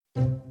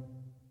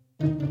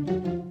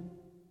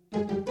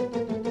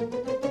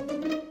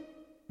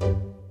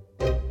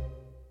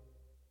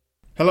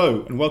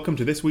Hello and welcome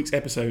to this week's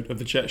episode of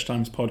the Church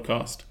Times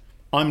podcast.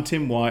 I'm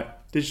Tim White,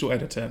 digital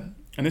editor,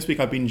 and this week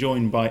I've been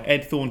joined by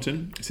Ed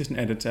Thornton, assistant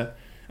editor,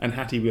 and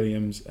Hattie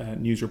Williams,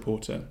 news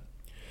reporter.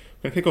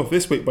 I'm going to kick off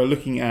this week by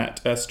looking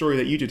at a story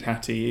that you did,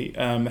 Hattie.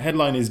 The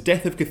headline is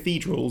Death of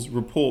Cathedrals,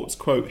 reports,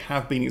 quote,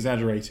 have been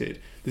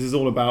exaggerated. This is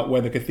all about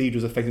whether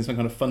cathedrals are facing some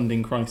kind of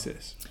funding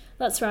crisis.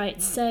 That's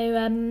right.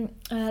 So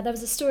there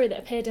was a story that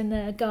appeared in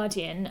The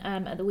Guardian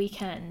at the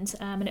weekend,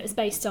 and it was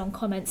based on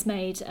comments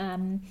made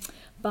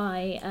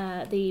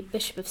by the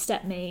Bishop of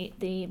Stepney,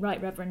 the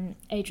Right Reverend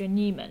Adrian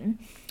Newman,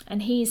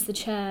 and he's the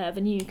chair of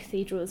a new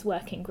cathedrals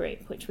working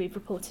group, which we've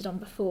reported on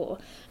before,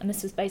 and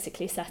this was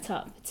basically set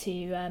up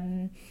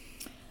to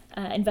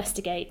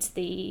investigate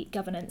the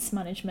governance,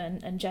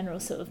 management and general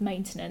sort of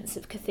maintenance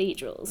of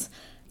cathedrals.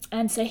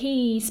 And so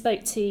he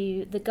spoke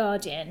to The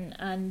Guardian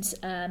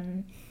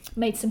and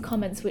made some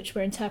comments which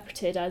were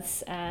interpreted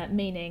as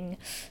meaning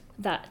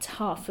that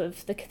half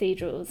of the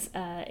cathedrals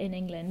in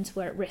England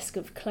were at risk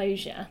of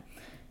closure.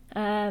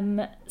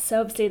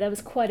 So obviously there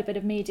was quite a bit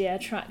of media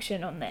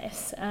traction on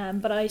this,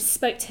 but I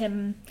spoke to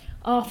him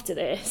after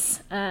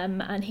this,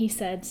 and he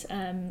said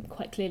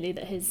quite clearly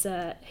that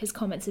his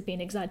comments had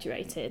been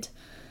exaggerated.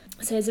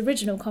 So his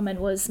original comment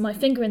was, "My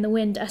finger in the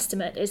wind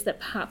estimate is that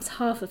perhaps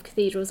half of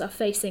cathedrals are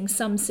facing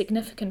some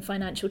significant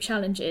financial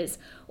challenges,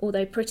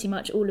 although pretty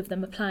much all of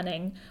them are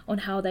planning on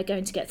how they're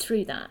going to get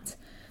through that."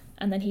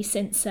 And then he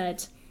since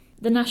said,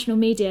 "The national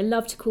media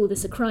love to call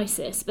this a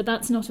crisis, but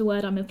that's not a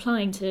word I'm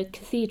applying to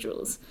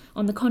cathedrals.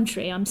 On the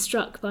contrary, I'm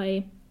struck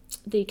by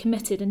the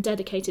committed and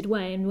dedicated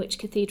way in which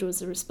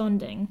cathedrals are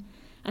responding.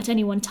 At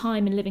any one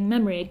time in living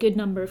memory, a good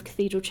number of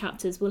cathedral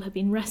chapters will have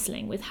been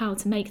wrestling with how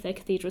to make their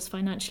cathedrals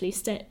financially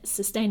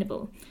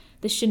sustainable.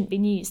 This shouldn't be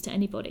news to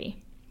anybody."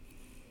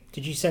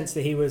 Did you sense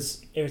that he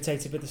was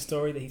irritated with the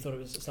story, that he thought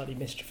it was slightly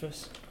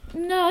mischievous?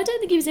 No, I don't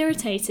think he was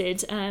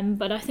irritated,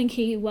 but I think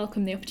he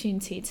welcomed the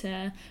opportunity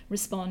to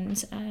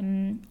respond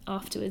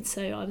afterwards,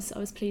 so I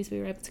was pleased we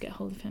were able to get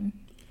hold of him.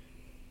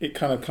 It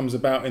kind of comes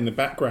about in the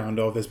background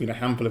of there's been a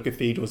handful of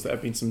cathedrals that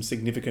have been some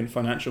significant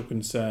financial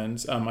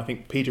concerns. I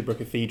think Peterborough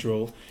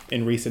Cathedral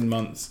in recent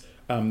months,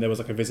 there was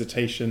like a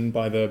visitation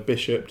by the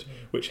bishop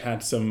which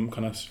had some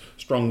kind of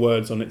strong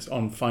words on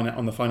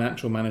the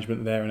financial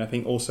management there, and I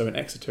think also in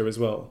Exeter as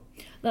well.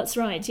 That's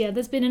right, yeah.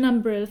 There's been a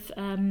number of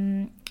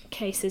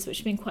cases which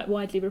have been quite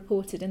widely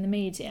reported in the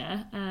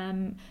media,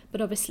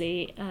 but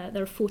obviously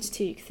there are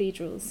 42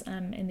 cathedrals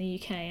in the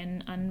UK,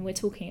 and we're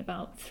talking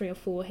about 3 or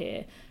 4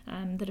 here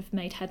that have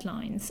made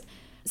headlines.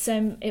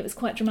 So it was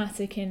quite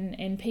dramatic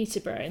in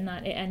Peterborough in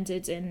that it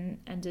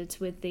ended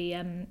with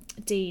the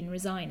dean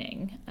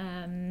resigning.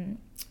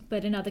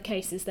 But in other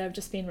cases, there have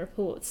just been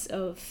reports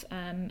of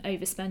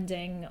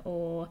overspending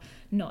or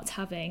not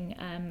having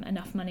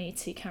enough money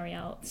to carry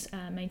out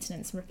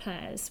maintenance and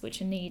repairs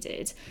which are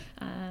needed.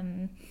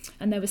 And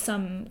there was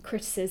some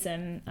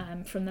criticism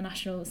from the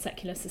National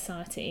Secular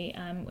Society,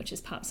 which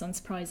is perhaps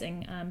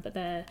unsurprising, but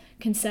they're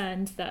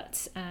concerned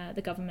that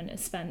the government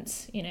has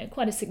spent,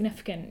 quite a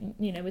significant,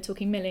 we're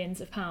talking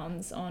millions of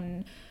pounds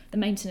on the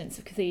maintenance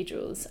of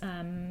cathedrals,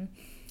 and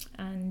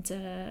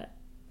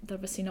they're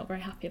obviously not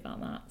very happy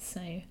about that.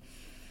 So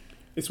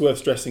it's worth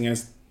stressing,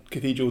 as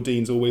cathedral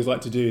deans always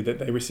like to do, that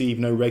they receive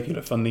no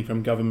regular funding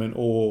from government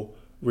or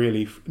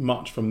really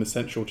much from the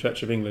Central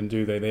Church of England,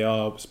 do they? They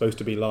are supposed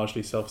to be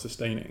largely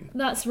self-sustaining.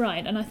 That's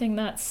right, and I think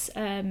that's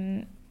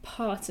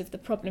part of the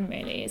problem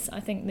really, is I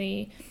think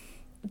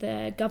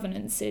the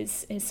governance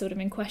is sort of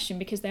in question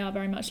because they are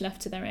very much left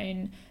to their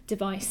own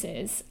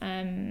devices.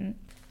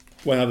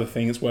 One other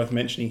thing that's worth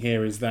mentioning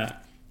here is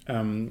that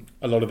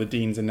a lot of the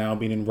deans are now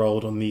being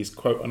enrolled on these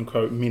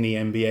quote-unquote mini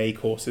MBA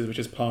courses, which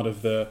is part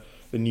of the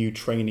new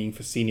training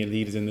for senior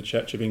leaders in the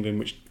Church of England,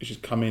 which has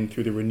come in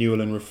through the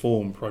Renewal and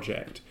Reform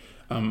project.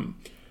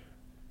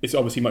 It's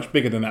obviously much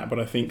bigger than that, but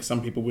I think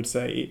some people would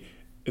say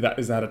that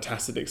is a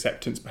tacit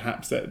acceptance,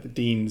 perhaps, that the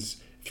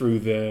deans, through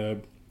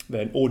their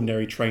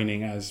ordinary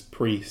training as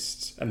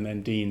priests and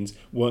then deans,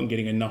 weren't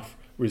getting enough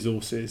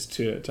resources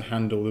to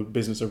handle the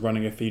business of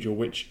running a cathedral,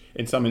 which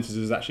in some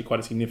instances is actually quite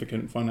a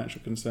significant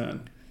financial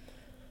concern.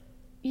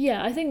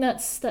 Yeah, I think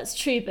that's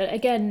true, but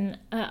again,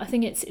 I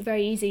think it's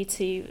very easy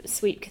to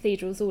sweep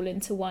cathedrals all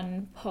into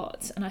one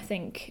pot, and I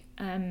think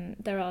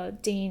there are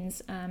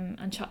deans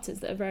and chapters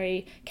that are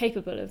very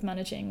capable of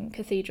managing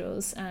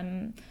cathedrals,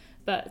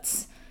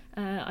 but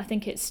I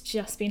think it's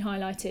just been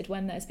highlighted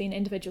when there's been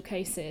individual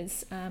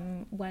cases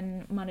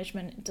when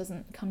management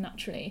doesn't come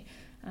naturally,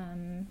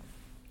 and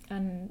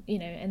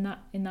in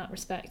that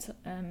respect,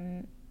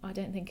 I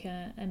don't think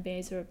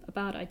MBAs are a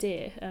bad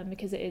idea,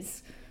 because it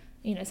is.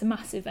 It's a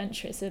massive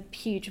venture, it's a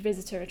huge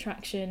visitor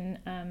attraction,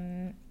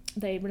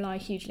 they rely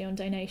hugely on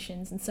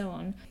donations and so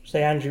on. So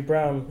Andrew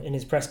Brown, in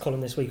his press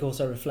column this week,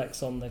 also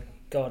reflects on the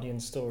Guardian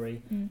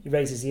story. He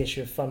raises the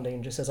issue of funding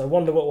and just says, "I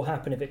wonder what will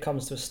happen if it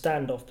comes to a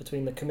standoff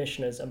between the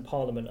commissioners and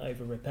Parliament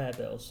over repair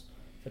bills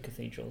for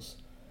cathedrals."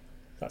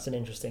 That's an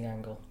interesting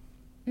angle.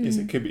 Yes,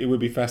 it would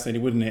be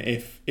fascinating, wouldn't it,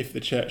 if the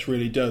church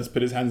really does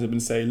put its hands up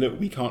and say, look,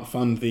 we can't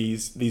fund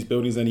these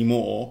buildings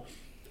anymore,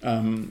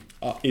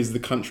 is the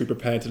country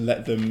prepared to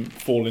let them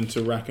fall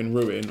into rack and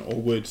ruin,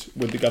 or would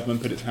the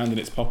government put its hand in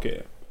its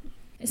pocket?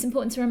 It's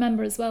important to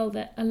remember as well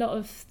that a lot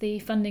of the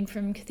funding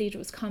from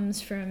cathedrals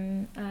comes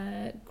from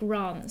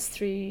grants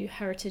through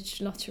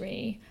Heritage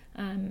Lottery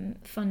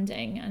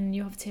funding, and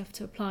you obviously have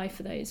to apply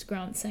for those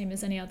grants, same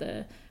as any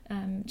other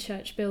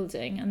church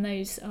building, and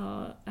those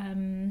are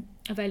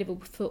available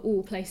for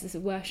all places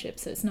of worship,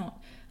 so it's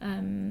not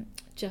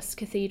just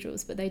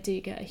cathedrals, but they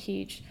do get a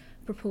huge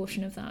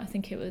proportion of that. I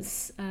think it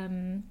was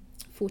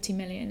 40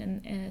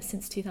 million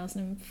since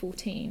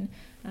 2014,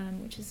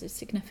 which is a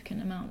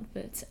significant amount,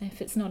 but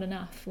if it's not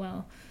enough,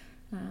 well,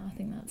 I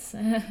think that's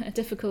a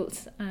difficult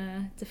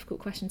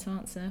question to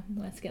answer,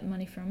 where to get the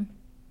money from.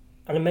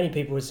 And many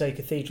people would say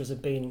cathedrals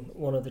have been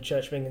one of the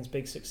Church of England's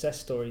big success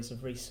stories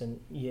of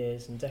recent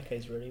years and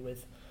decades, really,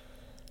 with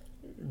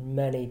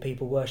many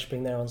people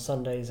worshipping there on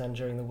Sundays and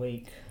during the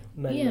week,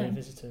 many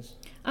visitors.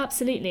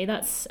 Absolutely,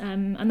 that's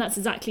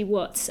exactly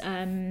what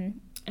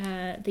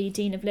the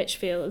Dean of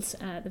Lichfield,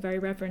 the very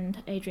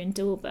Reverend Adrian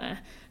Dorber,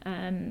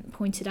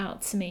 pointed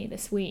out to me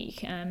this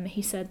week.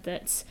 He said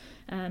that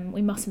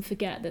we mustn't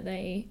forget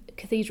that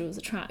cathedrals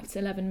attract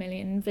 11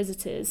 million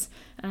visitors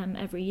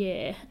every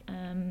year,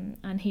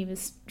 and he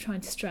was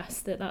trying to stress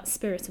that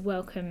spirit of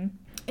welcome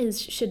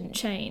shouldn't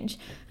change,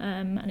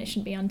 and it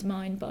shouldn't be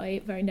undermined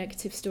by very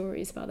negative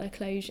stories about their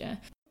closure.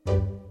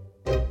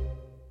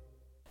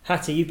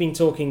 Hattie, you've been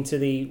talking to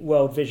the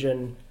World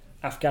Vision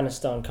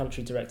Afghanistan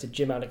country director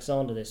Jim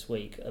Alexander this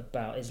week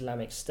about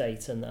Islamic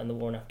State and the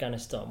war in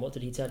Afghanistan. What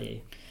did he tell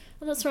you?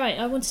 Well, that's right.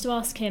 I wanted to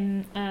ask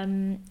him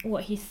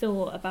what he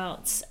thought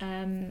about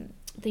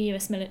the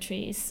US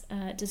military's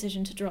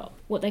decision to drop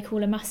what they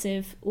call a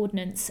massive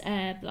ordnance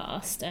air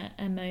blast,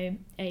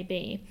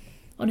 MOAB,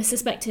 on a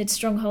suspected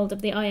stronghold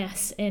of the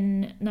IS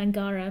in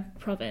Nangarhar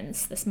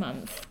province this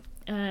month.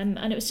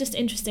 And it was just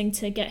interesting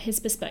to get his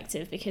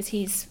perspective, because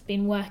he's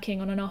been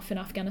working on and off in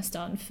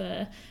Afghanistan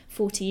for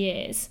 40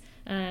 years.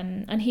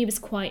 And he was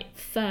quite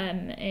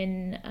firm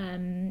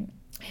in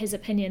his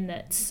opinion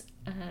that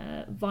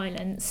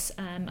violence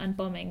and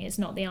bombing is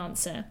not the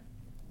answer.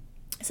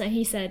 So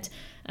he said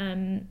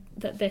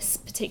that this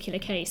particular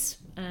case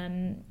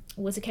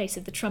was a case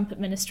of the Trump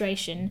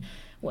administration,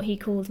 what he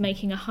called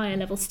making a higher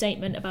level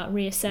statement about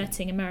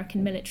reasserting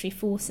American military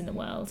force in the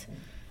world.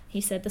 He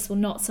said this will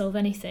not solve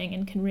anything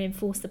and can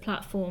reinforce the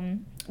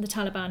platform the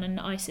Taliban and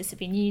ISIS have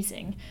been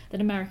using,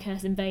 that America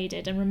has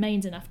invaded and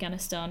remains in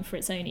Afghanistan for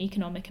its own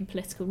economic and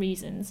political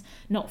reasons,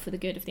 not for the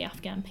good of the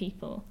Afghan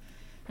people.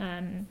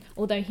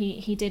 Although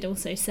he did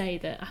also say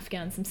that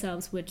Afghans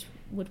themselves would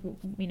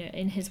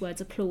in his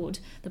words, applaud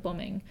the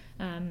bombing,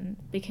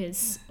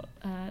 because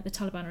the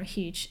Taliban are a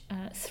huge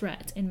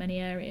threat in many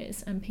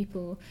areas, and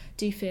people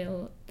do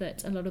feel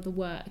that a lot of the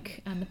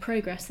work and the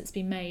progress that's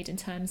been made in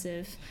terms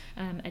of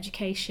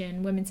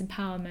education, women's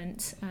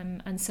empowerment,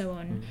 and so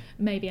on,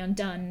 may be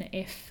undone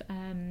if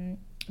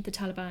the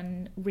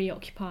Taliban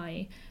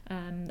reoccupy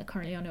the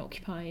currently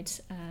unoccupied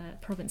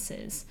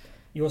provinces.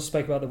 You also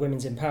spoke about the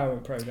Women's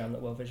Empowerment Programme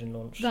that World Vision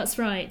launched. That's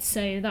right.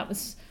 So that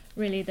was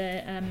really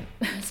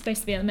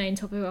supposed to be the main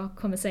topic of our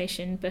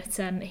conversation, but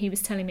he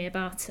was telling me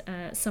about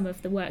some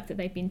of the work that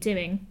they've been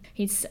doing.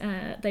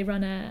 They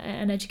run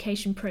an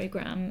education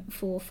programme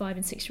for 5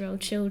 and 6 year old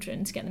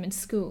children to get them into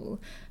school,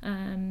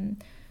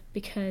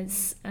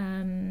 because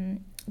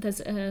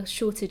there's a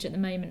shortage at the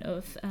moment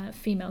of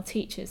female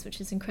teachers, which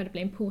is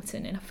incredibly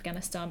important in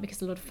Afghanistan,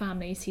 because a lot of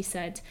families, he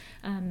said,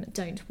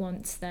 don't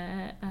want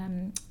their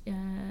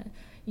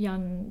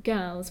young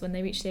girls, when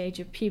they reach the age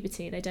of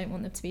puberty, they don't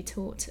want them to be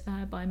taught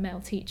by a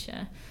male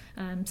teacher.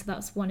 So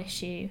that's one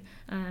issue.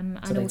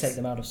 So they take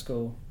them out of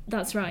school?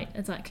 That's right,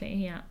 exactly,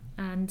 yeah.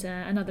 And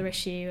another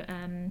issue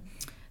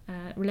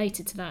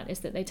related to that is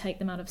that they take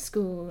them out of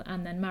school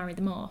and then marry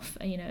them off.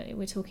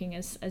 We're talking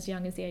as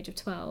young as the age of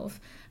 12,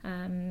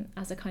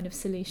 as a kind of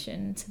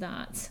solution to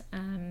that,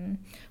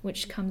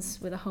 which comes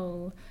with a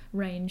whole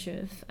range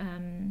of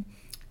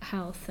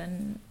health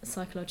and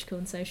psychological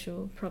and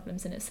social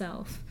problems in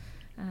itself.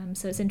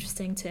 So it's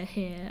interesting to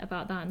hear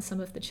about that and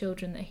some of the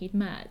children that he'd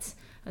met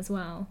as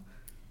well.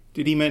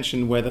 Did he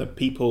mention whether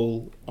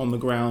people on the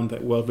ground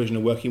that World Vision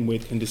are working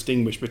with can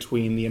distinguish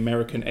between the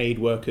American aid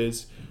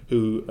workers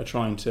who are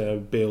trying to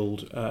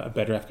build a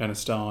better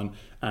Afghanistan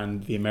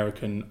and the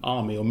American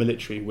army or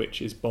military,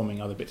 which is bombing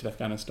other bits of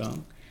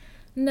Afghanistan?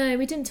 No,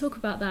 we didn't talk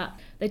about that.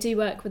 They do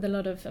work with a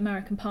lot of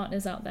American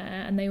partners out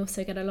there, and they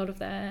also get a lot of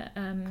their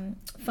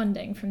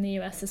funding from the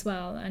US as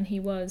well. And he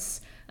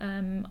was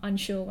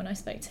unsure when I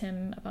spoke to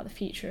him about the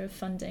future of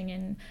funding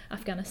in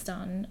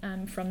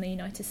Afghanistan from the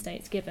United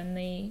States, given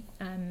the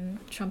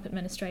Trump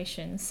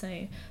administration.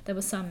 So there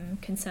was some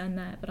concern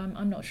there, but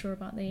I'm not sure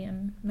about the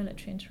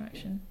military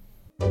interaction.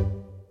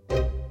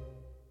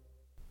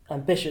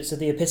 And bishops of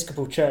the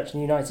Episcopal Church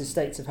in the United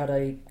States have had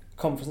a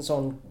conference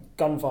on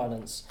gun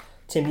violence.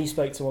 Tim, you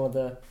spoke to one of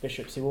the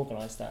bishops who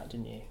organised that,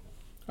 didn't you?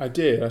 I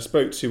did. I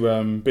spoke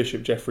to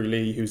Bishop Jeffrey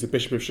Lee, who's the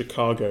Bishop of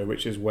Chicago,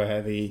 which is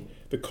where the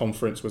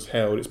conference was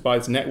held. It's by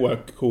this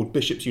network called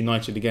Bishops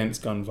United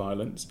Against Gun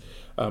Violence,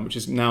 which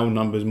is now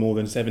numbers more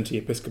than 70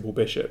 Episcopal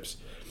bishops.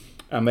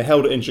 They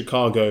held it in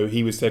Chicago,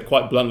 he was said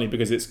quite bluntly,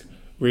 because it's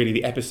really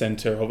the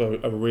epicenter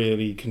of a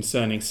really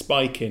concerning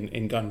spike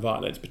in gun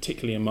violence,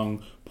 particularly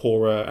among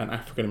poorer and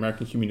African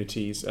American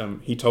communities.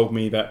 He told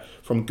me that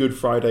from Good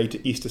Friday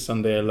to Easter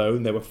Sunday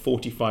alone, there were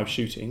 45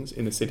 shootings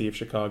in the city of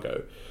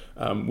Chicago,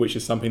 which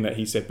is something that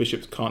he said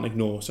bishops can't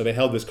ignore. So they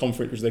held this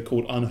conference, which they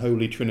called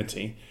Unholy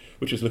Trinity,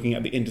 which was looking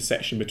at the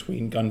intersection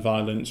between gun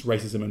violence,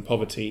 racism and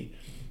poverty,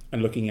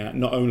 and looking at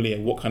not only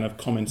what kind of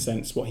common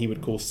sense, what he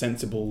would call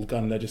sensible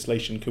gun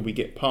legislation could we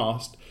get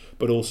passed,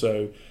 but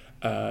also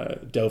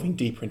delving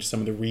deeper into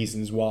some of the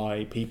reasons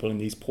why people in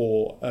these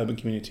poor urban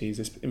communities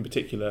in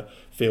particular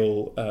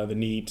feel the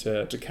need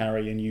to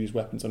carry and use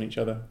weapons on each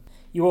other.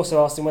 You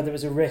also asked him whether it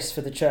was a risk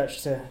for the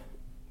church to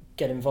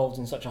get involved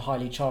in such a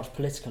highly charged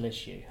political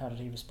issue. How did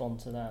he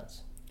respond to that?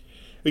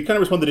 He kind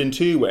of responded in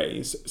two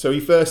ways. So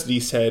he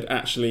said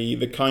actually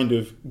the kind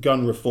of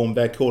gun reform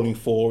they're calling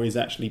for is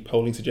actually,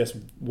 polling suggests,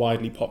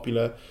 widely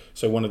popular.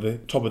 So one of the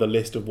top of the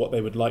list of what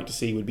they would like to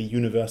see would be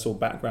universal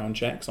background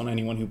checks on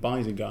anyone who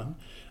buys a gun.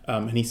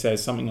 And he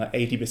says something like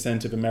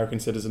 80% of American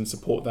citizens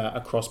support that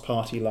across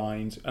party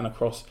lines and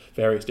across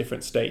various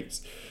different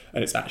states.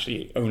 And it's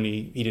actually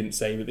only, he didn't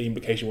say, but the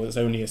implication was it's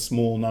only a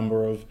small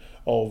number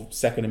of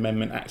Second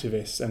Amendment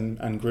activists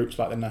and groups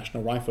like the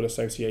National Rifle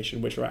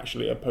Association which are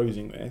actually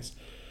opposing this.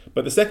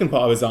 But the second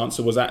part of his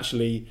answer was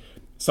actually,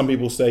 some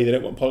people say they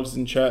don't want politics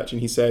in church, and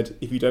he said,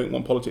 if you don't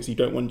want politics, you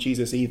don't want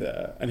Jesus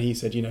either. And he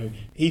said,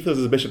 he feels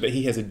as a bishop that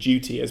he has a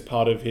duty as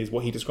part of his,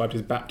 what he described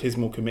his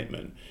baptismal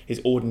commitment, his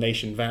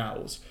ordination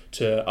vows,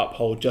 to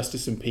uphold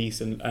justice and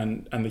peace and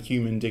the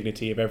human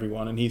dignity of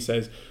everyone. And he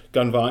says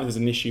gun violence is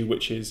an issue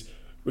which is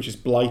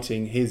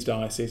blighting his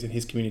diocese and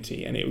his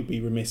community, and it would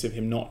be remiss of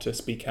him not to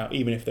speak out,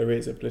 even if there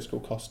is a political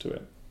cost to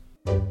it.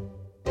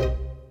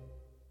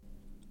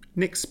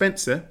 Nick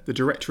Spencer, the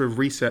director of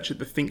research at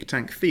the think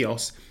tank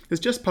Theos, has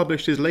just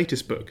published his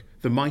latest book,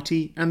 The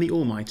Mighty and the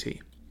Almighty.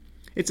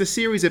 It's a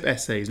series of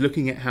essays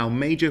looking at how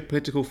major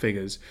political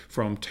figures,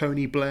 from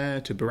Tony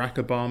Blair to Barack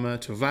Obama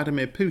to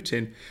Vladimir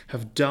Putin,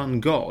 have done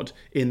God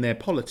in their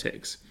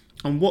politics,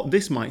 and what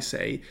this might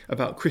say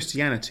about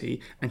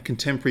Christianity and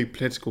contemporary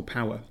political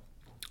power.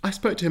 I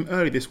spoke to him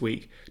early this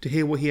week to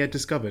hear what he had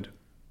discovered.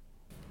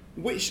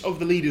 Which of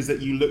the leaders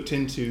that you looked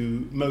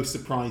into most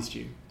surprised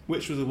you?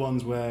 Which were the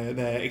ones where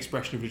their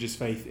expression of religious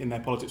faith in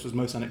their politics was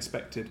most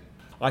unexpected?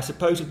 I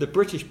suppose of the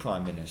British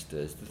Prime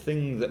Ministers, the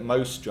thing that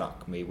most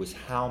struck me was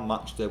how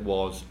much there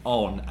was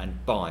on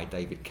and by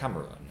David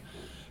Cameron.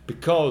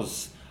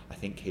 Because I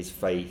think his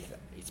faith,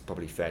 it's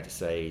probably fair to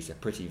say, is a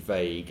pretty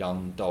vague,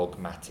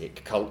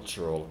 undogmatic,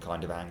 cultural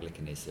kind of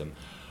Anglicanism,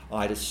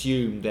 I'd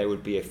assumed there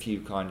would be a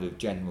few kind of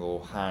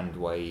general hand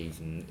waves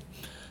and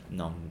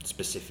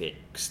non-specific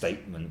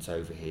statements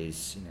over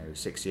his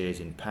 6 years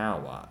in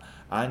power,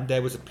 and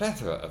there was a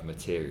plethora of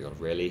material.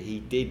 Really, he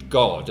did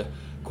God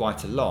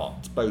quite a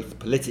lot, both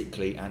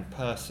politically and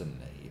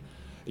personally.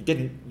 It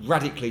didn't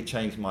radically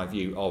change my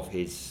view of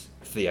his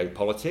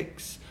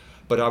theopolitics,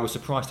 but I was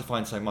surprised to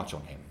find so much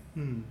on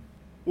him.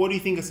 What do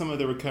you think are some of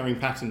the recurring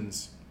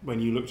patterns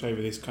when you looked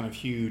over this kind of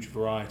huge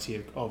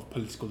variety of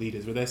political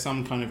leaders? Were there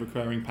some kind of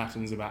recurring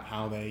patterns about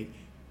how they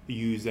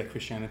use their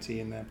Christianity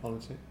in their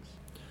politics?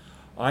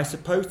 I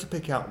suppose to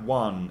pick out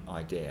one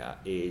idea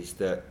is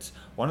that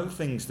one of the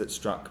things that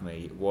struck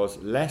me was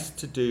less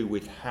to do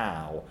with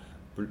how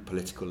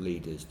political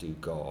leaders do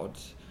God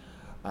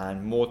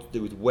and more to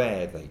do with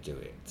where they do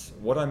it.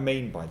 What I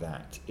mean by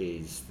that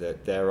is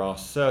that there are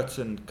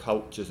certain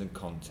cultures and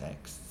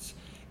contexts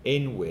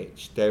in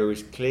which there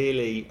is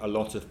clearly a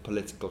lot of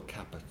political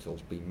capital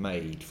to be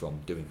made from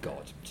doing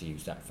God, to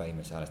use that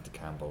famous Alistair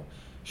Campbell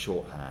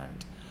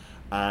shorthand.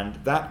 And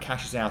that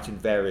cashes out in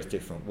various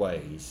different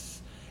ways.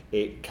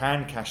 It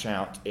can cash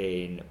out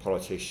in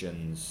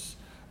politicians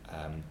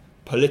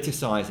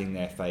politicising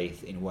their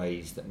faith in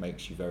ways that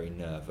makes you very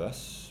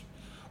nervous,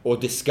 or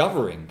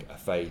discovering a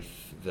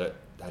faith that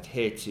had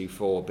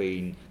heretofore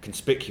been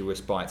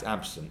conspicuous by its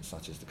absence,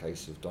 such as the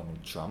case of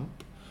Donald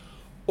Trump,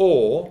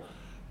 or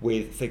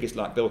with figures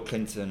like Bill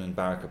Clinton and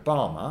Barack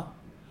Obama,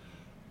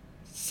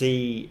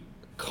 see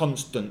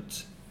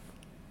constant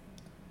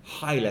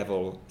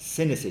high-level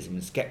cynicism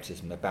and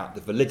scepticism about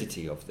the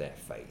validity of their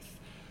faith.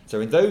 So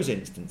in those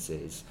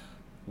instances,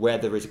 where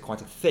there is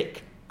quite a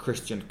thick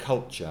Christian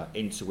culture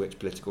into which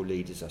political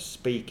leaders are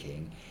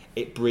speaking,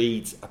 it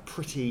breeds a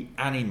pretty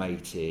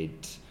animated,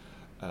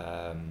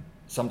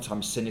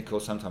 sometimes cynical,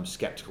 sometimes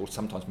sceptical,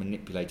 sometimes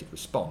manipulated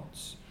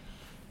response.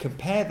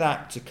 Compare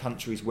that to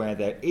countries where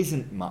there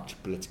isn't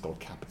much political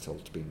capital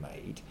to be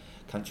made,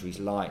 countries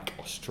like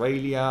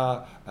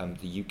Australia,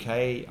 the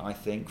UK, I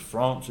think,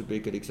 France would be a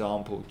good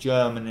example,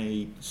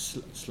 Germany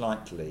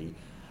slightly,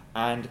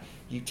 and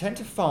you tend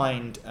to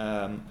find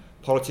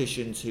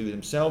politicians who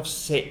themselves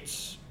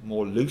sit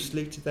more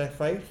loosely to their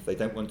faith. They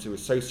don't want to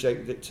associate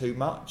with it too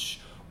much,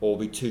 or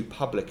be too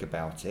public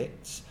about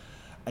it.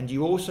 And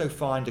you also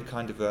find a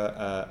kind of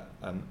a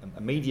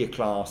media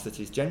class that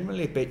is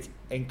generally a bit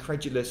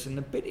incredulous and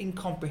a bit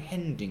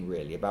incomprehending,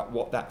 really, about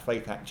what that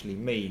faith actually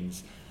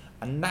means,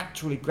 and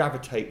naturally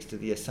gravitates to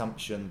the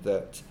assumption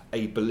that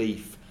a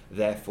belief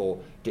therefore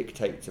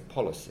dictates a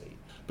policy.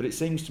 But it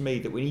seems to me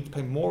that we need to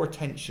pay more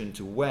attention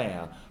to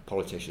where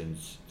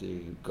politicians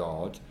do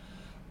God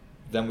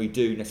than we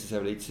do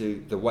necessarily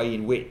to the way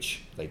in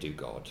which they do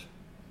God.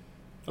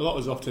 A lot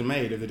is often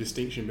made of the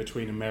distinction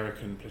between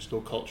American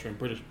political culture and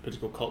British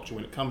political culture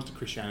when it comes to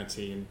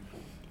Christianity, and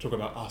talk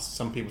about us.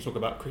 Some people talk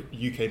about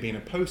UK being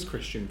a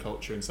post-Christian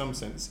culture in some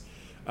sense,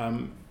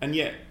 and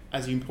yet,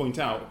 as you point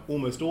out,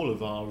 almost all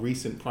of our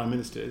recent prime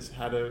ministers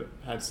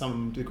had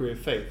some degree of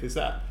faith. Is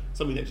that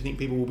something that you think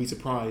people will be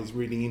surprised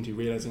reading into,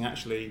 realising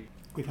actually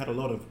we've had a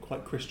lot of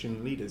quite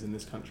Christian leaders in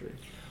this country?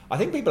 I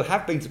think people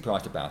have been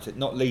surprised about it,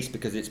 not least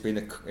because it's been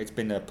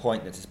a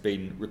point that has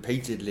been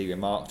repeatedly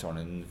remarked on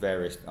in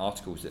various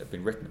articles that have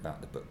been written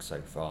about the book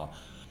so far.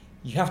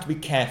 You have to be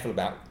careful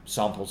about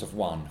samples of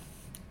one,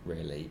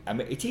 really. I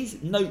mean, it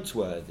is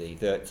noteworthy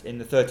that in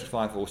the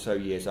 35 or so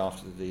years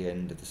after the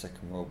end of the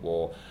Second World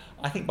War,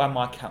 I think by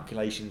my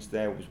calculations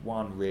there was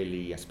one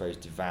really, I suppose,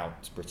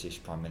 devout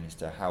British Prime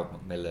Minister, Harold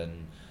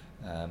Macmillan.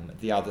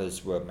 The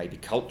others were maybe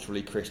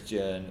culturally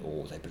Christian,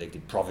 or they believed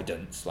in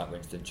providence like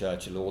Winston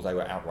Churchill, or they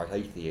were outright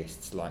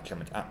atheists like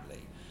Clement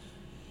Attlee.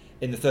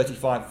 In the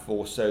 35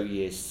 or so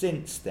years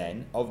since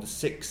then, of the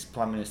 6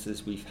 prime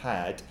ministers we've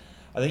had,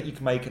 I think you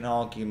can make an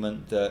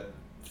argument that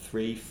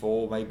 3,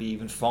 4, maybe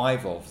even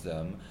 5 of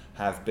them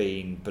have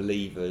been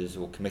believers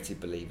or committed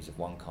believers of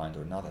one kind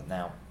or another.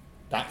 Now,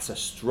 that's a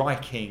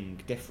striking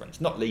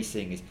difference, not least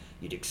seeing as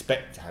you'd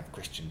expect to have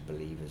Christian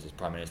believers as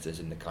prime ministers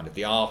in the kind of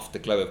the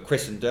afterglow of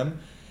Christendom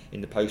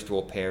in the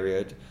post-war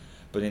period,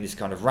 but in this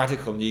kind of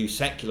radical new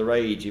secular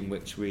age in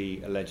which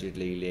we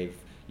allegedly live,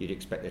 you'd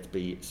expect there to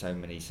be so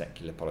many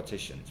secular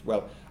politicians.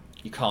 Well,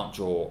 you can't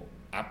draw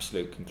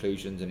absolute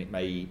conclusions, and it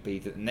may be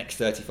that the next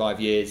 35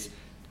 years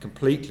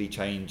completely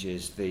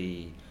changes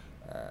the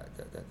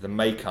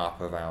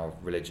makeup of our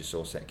religious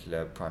or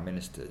secular prime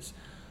ministers.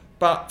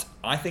 But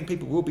I think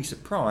people will be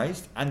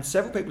surprised, and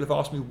several people have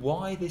asked me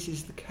why this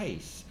is the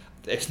case.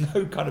 There's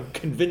no kind of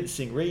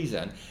convincing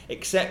reason,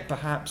 except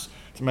perhaps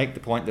to make the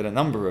point that a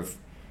number of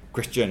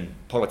Christian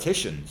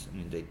politicians,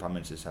 and indeed prime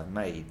ministers, have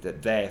made,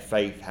 that their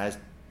faith has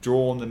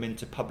drawn them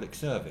into public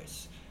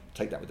service.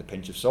 Take that with a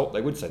pinch of salt.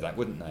 They would say that,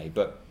 wouldn't they?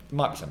 But there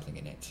might be something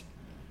in it.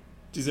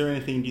 Is there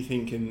anything, do you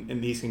think, in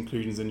these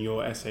conclusions and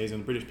your essays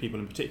on British people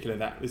in particular,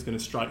 that is going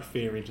to strike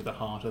fear into the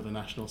heart of the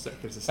national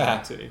secular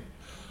society?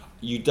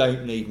 You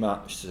don't need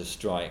much to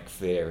strike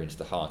fear into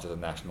the heart of the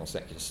national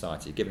secular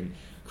society. Giving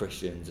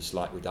Christians a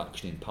slight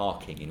reduction in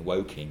parking in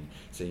Woking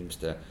seems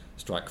to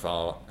strike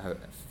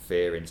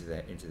fear into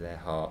their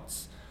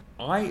hearts.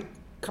 I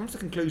come to the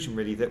conclusion,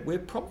 really, that we're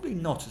probably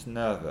not as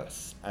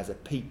nervous as a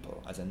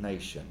people, as a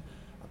nation,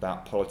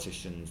 about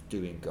politicians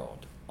doing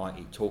God,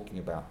 i.e. talking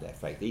about their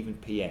faith, even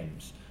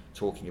PMs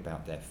talking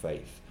about their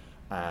faith,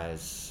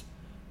 as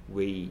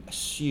we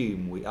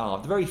assume we are.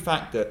 The very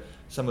fact that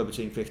somewhere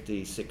between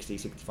 50, 60,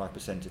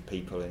 65% of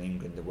people in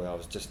England and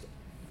Wales just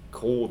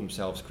call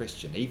themselves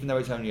Christian, even though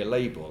it's only a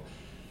label,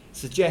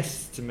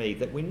 suggests to me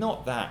that we're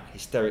not that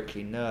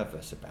hysterically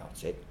nervous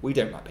about it. We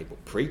don't like people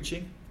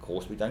preaching, of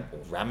course we don't, or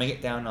ramming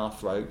it down our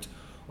throat,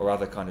 or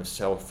other kind of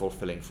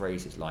self-fulfilling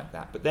phrases like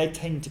that, but they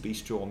tend to be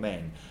straw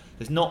men.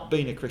 There's not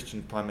been a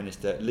Christian Prime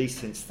Minister, at least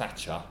since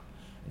Thatcher,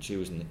 and she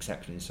was an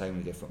exception in so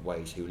many different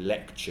ways, who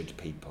lectured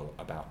people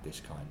about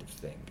this kind of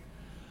thing.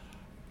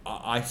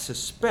 I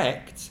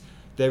suspect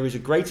there is a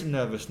greater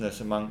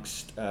nervousness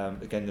amongst,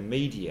 again, the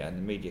media and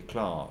the media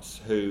class,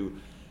 who,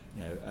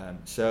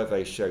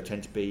 surveys show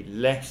tend to be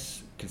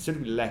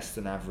considerably less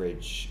than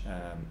average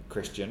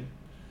Christian,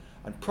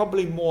 and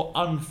probably more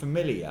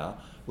unfamiliar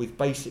with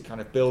basic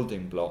kind of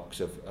building blocks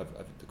of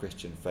the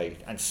Christian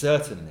faith, and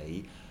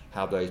certainly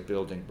how those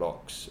building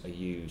blocks are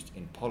used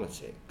in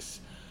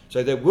politics.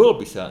 So there will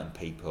be certain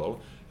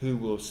people who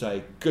will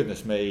say,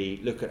 goodness me,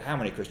 look at how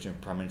many Christian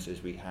prime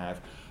ministers we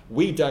have.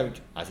 We don't,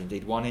 as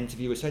indeed one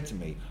interviewer said to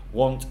me,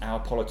 want our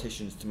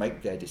politicians to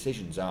make their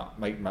decisions up,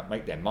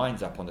 make their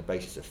minds up on the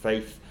basis of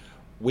faith.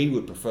 We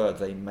would prefer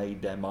they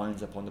made their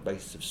minds up on the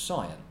basis of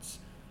science.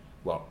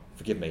 Well,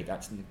 forgive me,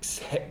 that's an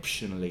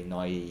exceptionally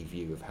naive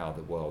view of how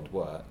the world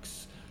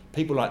works.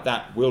 People like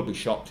that will be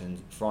shocked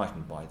and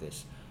frightened by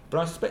this. But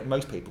I suspect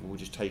most people will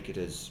just take it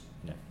as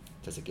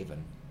a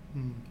given.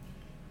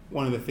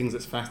 One of the things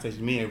that's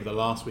fascinated me over the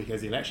last week as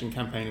the election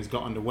campaign has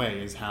got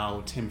underway is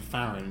how Tim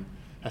Farron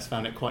has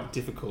found it quite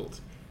difficult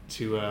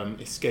to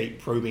escape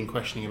probing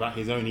questioning about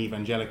his own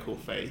evangelical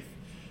faith.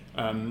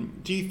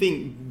 Do you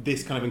think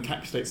this kind of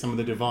encapsulates some of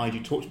the divide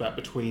you talked about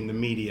between the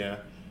media,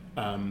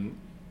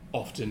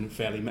 often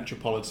fairly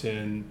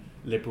metropolitan,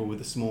 liberal with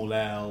a small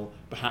L,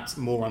 perhaps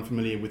more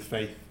unfamiliar with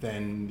faith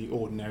than the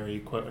ordinary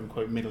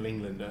quote-unquote Middle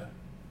Englander?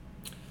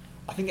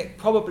 I think it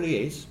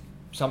probably is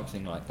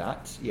something like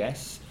that,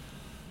 yes.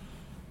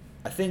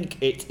 I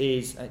think it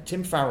is...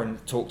 Tim Farron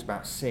talked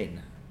about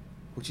sin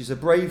which is a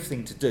brave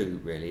thing to do,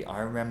 really. I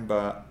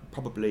remember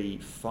probably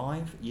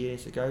 5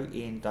 years ago,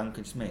 Ian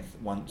Duncan Smith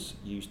once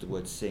used the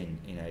word sin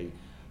in a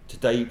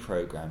Today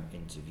programme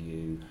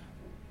interview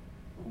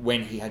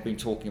when he had been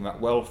talking about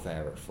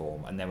welfare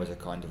reform, and there was a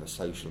kind of a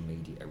social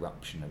media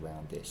eruption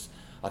around this.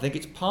 I think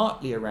it's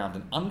partly around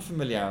an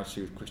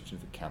unfamiliarity with Christian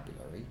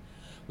vocabulary,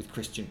 with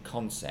Christian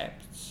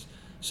concepts,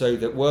 so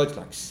that words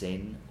like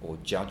sin or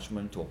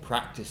judgment or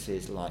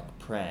practices like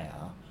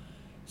prayer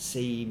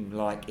seem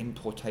like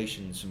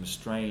importations from a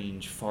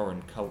strange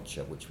foreign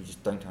culture which we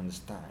just don't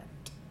understand.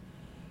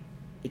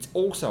 It's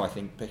also, I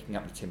think, picking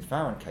up the Tim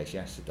Farron case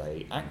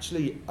yesterday,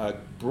 actually a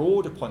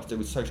broader point to do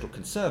with social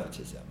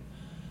conservatism.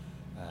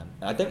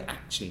 I don't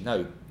actually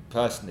know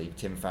personally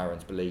Tim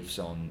Farron's beliefs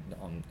on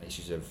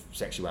issues of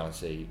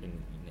sexuality in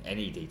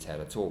any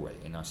detail at all,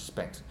 really, and I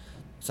suspect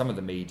some of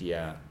the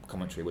media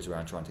commentary was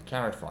around trying to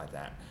clarify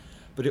that.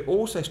 But it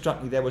also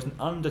struck me there was an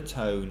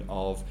undertone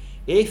of,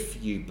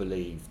 if you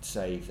believed,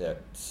 say,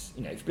 that,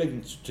 you know, if you believed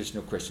in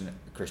traditional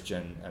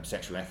Christian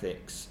sexual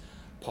ethics,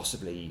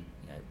 possibly,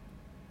 you know,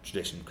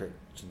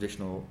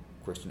 traditional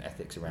Christian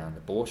ethics around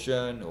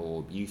abortion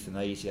or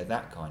euthanasia,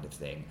 that kind of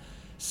thing,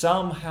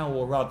 somehow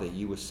or other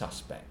you were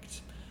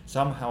suspect.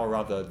 Somehow or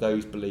other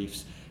those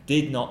beliefs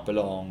did not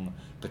belong,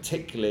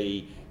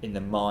 particularly in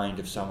the mind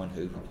of someone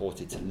who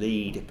purported to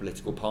lead a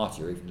political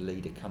party or even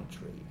lead a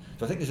country.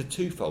 So I think there's a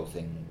twofold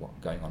thing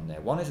going on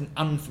there. One is an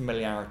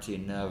unfamiliarity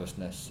and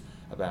nervousness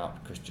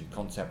about Christian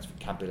concepts,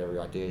 vocabulary,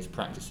 ideas,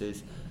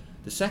 practices.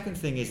 The second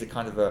thing is a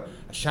kind of a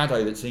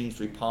shadow that seems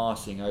to be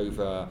passing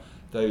over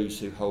those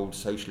who hold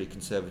socially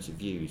conservative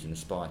views and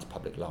aspire to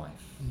public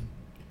life.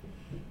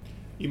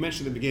 You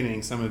mentioned at the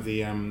beginning some of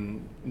the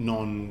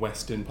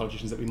non-Western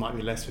politicians that we might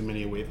be less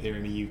familiar with here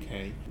in the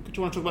UK. Could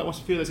you want to talk about what's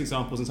a few of those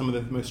examples and some of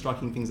the most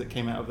striking things that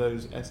came out of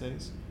those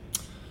essays?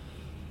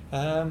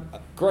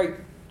 Great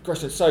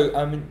question. So,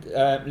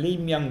 Lee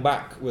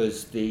Myung-bak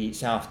was the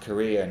South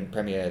Korean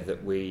premier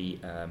that we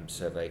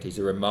surveyed. He's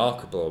a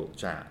remarkable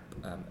chap.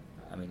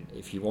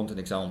 If you want an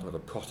example of a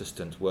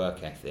Protestant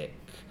work ethic,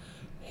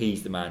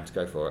 he's the man to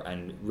go for,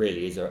 and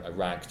really is a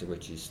rags to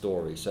riches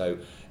story. So,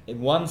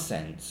 in one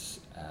sense,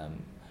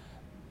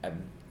 a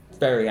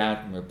very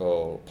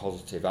admirable,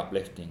 positive,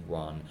 uplifting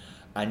one,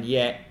 and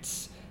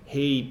yet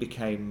he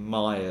became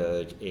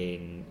mired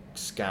in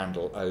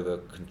scandal over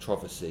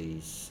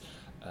controversies,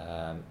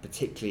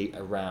 particularly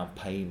around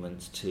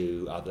payments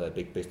to other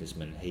big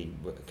businessmen. He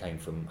came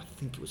from, I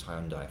think it was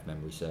Hyundai, if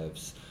memory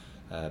serves,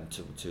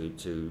 to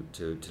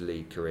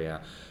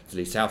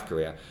lead South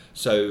Korea.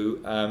 So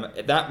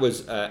that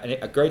was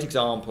a great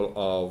example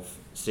of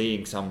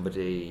seeing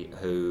somebody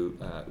who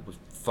was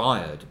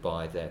fired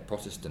by their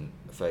Protestant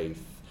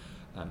faith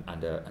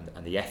and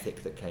the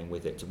ethic that came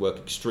with it to work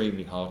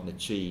extremely hard and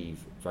achieve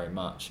very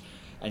much,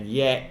 and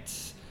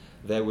yet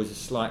there was a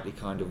slightly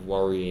kind of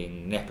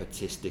worrying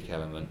nepotistic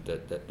element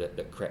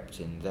that crept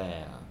in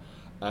there.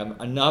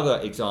 Another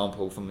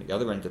example from the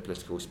other end of the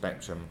political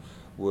spectrum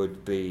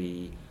would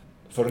be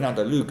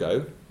Fernando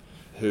Lugo,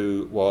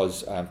 who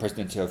was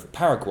president of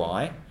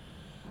Paraguay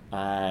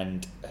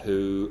and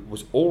who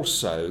was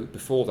also,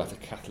 before that, a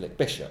Catholic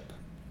bishop.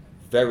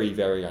 Very,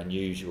 very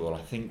unusual.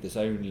 I think there's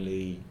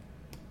only,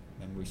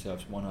 memory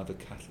serves, one other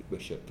Catholic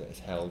bishop that has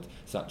held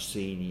such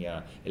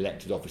senior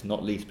elected office,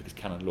 not least because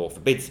canon law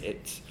forbids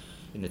it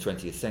in the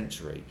 20th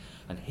century.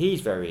 And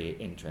he's very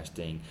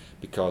interesting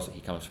because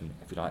he comes from,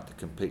 if you like, the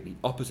completely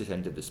opposite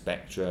end of the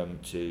spectrum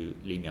to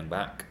Lee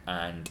Myung-bak,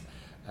 and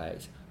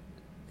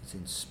it's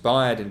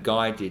inspired and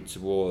guided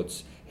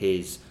towards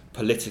his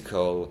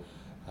political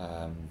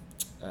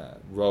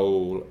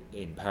role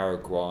in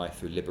Paraguay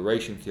through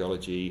liberation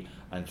theology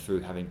and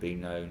through having been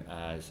known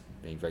as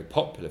being very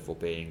popular for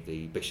being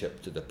the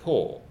bishop to the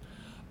poor.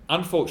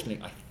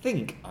 Unfortunately, I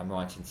think I'm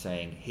right in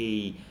saying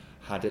he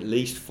had at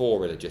least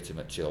 4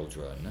 illegitimate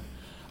children,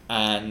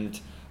 and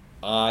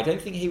I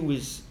don't think he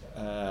was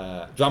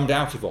drummed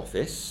out of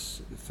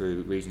office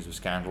through reasons of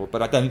scandal,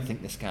 but I don't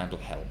think the scandal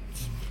helped.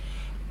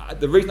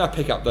 The reason I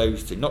pick up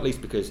those two, not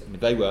least because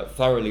they were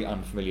thoroughly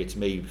unfamiliar to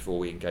me before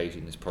we engaged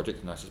in this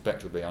project, and I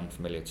suspect will be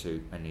unfamiliar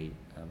to many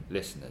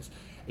listeners,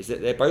 is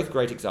that they're both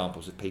great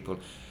examples of people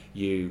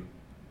you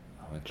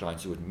are inclined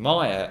to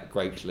admire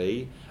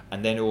greatly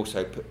and then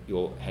also put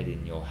your head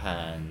in your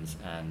hands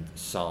and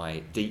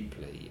sigh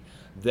deeply.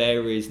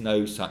 There is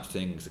no such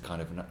thing as a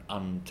kind of an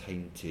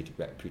untainted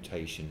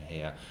reputation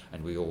here,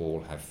 and we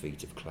all have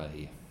feet of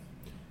clay.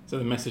 So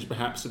the message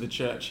perhaps to the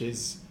church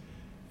is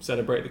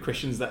celebrate the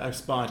Christians that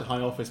aspire to high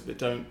office, but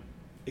don't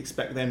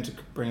expect them to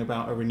bring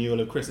about a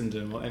renewal of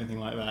Christendom or anything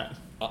like that.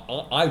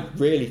 I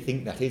really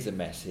think that is a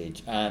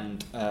message,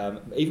 and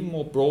even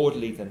more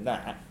broadly than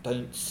that,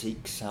 don't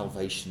seek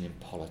salvation in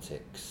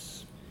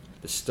politics.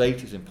 The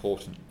state is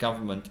important,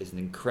 government is an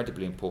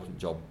incredibly important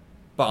job,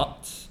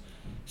 but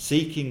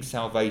seeking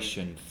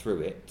salvation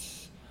through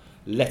it,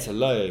 let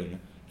alone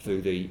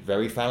through the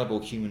very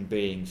fallible human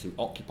beings who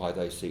occupy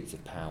those seats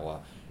of power,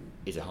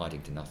 is a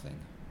hiding to nothing.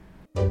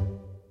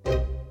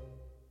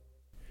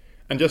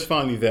 And just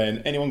finally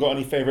then, anyone got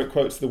any favourite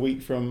quotes of the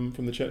week from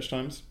the Church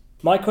Times?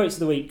 My quotes of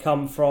the week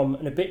come from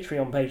an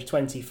obituary on page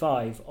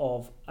 25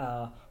 of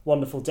our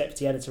wonderful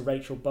deputy editor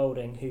Rachel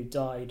Boulding, who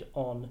died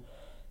on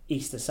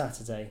Easter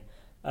Saturday.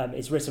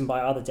 It's written by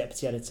our other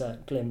deputy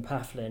editor, Glyn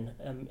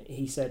Paflin.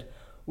 He said,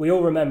 "We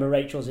all remember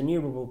Rachel's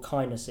innumerable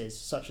kindnesses,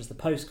 such as the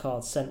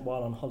postcards sent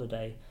while on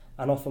holiday,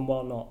 and often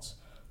while not,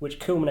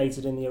 which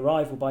culminated in the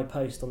arrival by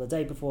post on the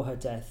day before her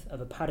death of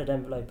a padded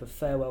envelope of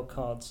farewell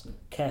cards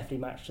carefully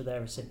matched to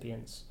their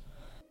recipients."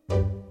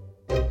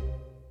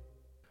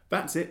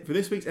 That's it for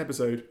this week's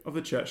episode of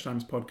the Church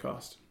Times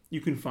podcast.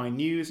 You can find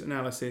news,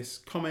 analysis,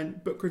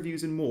 comment, book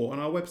reviews and more on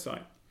our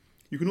website.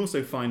 You can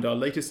also find our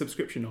latest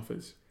subscription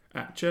offers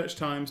at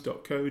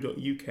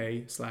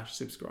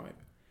churchtimes.co.uk/subscribe.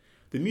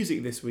 The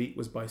music this week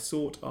was by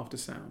Sought After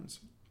Sounds.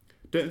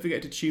 Don't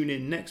forget to tune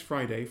in next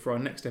Friday for our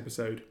next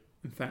episode,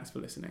 and thanks for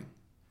listening.